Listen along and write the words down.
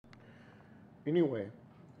Anyway,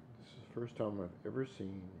 this is the first time I've ever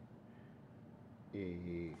seen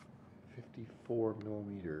a 54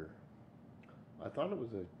 millimeter. I thought it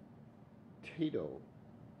was a Tato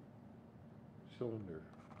cylinder,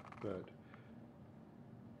 but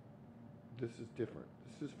this is different.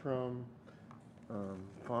 This is from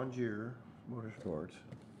Fongier Motorsports.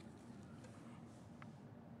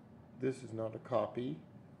 This is not a copy.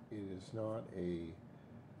 It is not a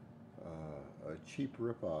cheap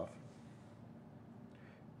ripoff.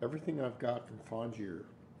 Everything I've got from Fongier,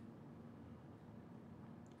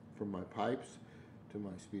 from my pipes to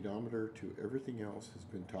my speedometer to everything else, has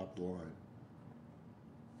been top of the line.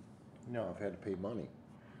 Now I've had to pay money.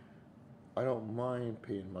 I don't mind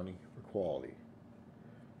paying money for quality.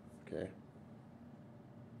 Okay.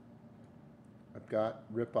 I've got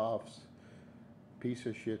rip-offs, piece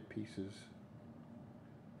of shit pieces,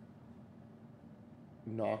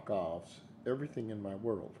 knockoffs, everything in my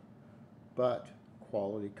world, but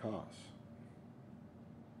quality costs.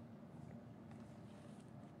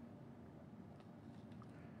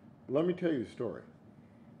 Let me tell you a story.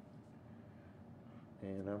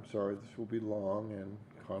 And I'm sorry this will be long and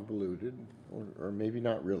convoluted, or maybe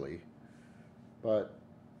not really, but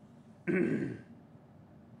I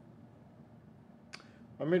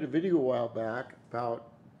made a video a while back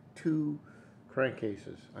about two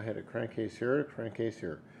crankcases. I had a crankcase here and a crankcase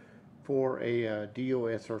here for a Dio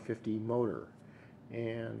SR50 motor,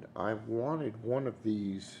 and I wanted one of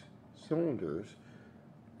these cylinders,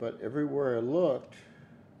 but everywhere I looked,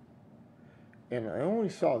 and I only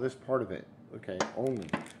saw this part of it, okay, only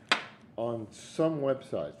on some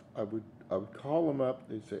websites. I would call them up.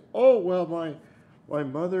 They'd say, "Oh well, my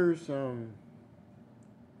mother's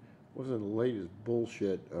wasn't the latest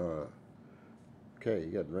bullshit." Okay,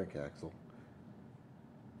 you got a drink, Axel,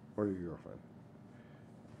 or your girlfriend.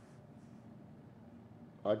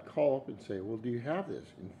 I'd call up and say, "Well, do you have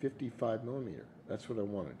this in 55 millimeter?" That's what I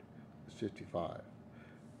wanted. It's 55.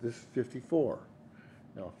 This is 54.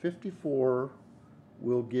 Now 54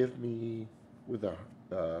 will give me, with a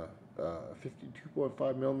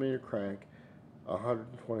 52.5 millimeter crank,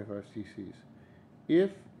 125 cc's.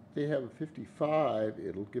 If they have a 55,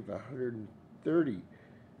 it'll give 130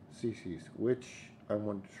 cc's, which I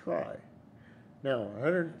wanted to try. Now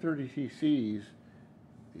 130 cc's,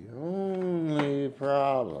 the only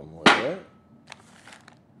problem with it,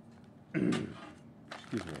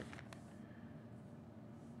 excuse me,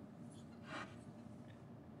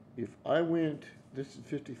 if I went, this is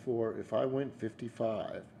 54, if I went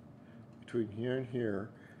 55, between here and here,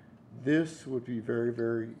 this would be very,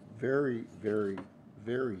 very, very, very,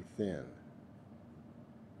 very thin.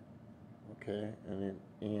 Okay,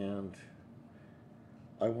 and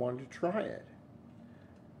I wanted to try it.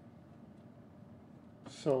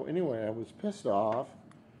 So anyway, I was pissed off,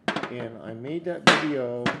 and I made that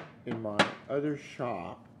video in my other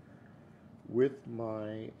shop with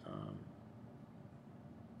my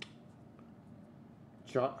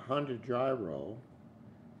Honda Gyro,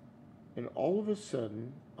 and all of a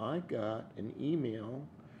sudden I got an email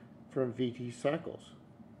from VTCYCLES,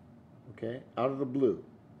 okay, out of the blue.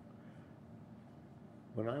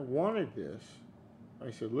 When I wanted this,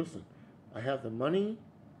 I said, "Listen, I have the money,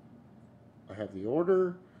 I have the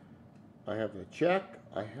order, I have the check,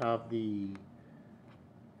 I have the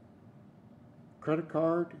credit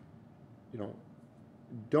card, you know,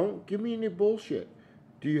 don't give me any bullshit.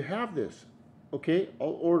 Do you have this? Okay,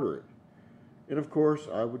 I'll order it." And of course,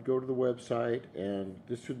 I would go to the website, and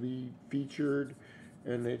this would be featured,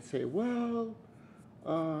 and they'd say, "Well,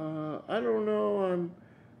 I don't know,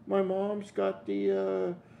 my mom's got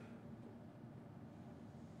the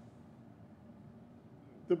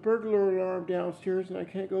burglar alarm downstairs, and I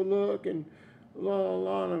can't go look," and la la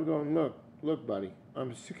la, and I'm going, look, buddy,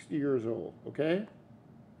 I'm 60 years old, okay?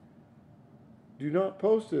 Do not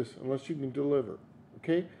post this unless you can deliver,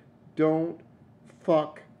 okay? Don't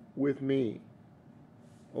fuck with me,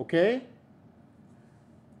 okay?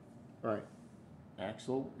 All right,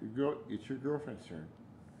 Axel, it's your girlfriend's turn.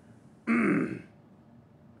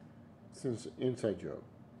 Since inside joke.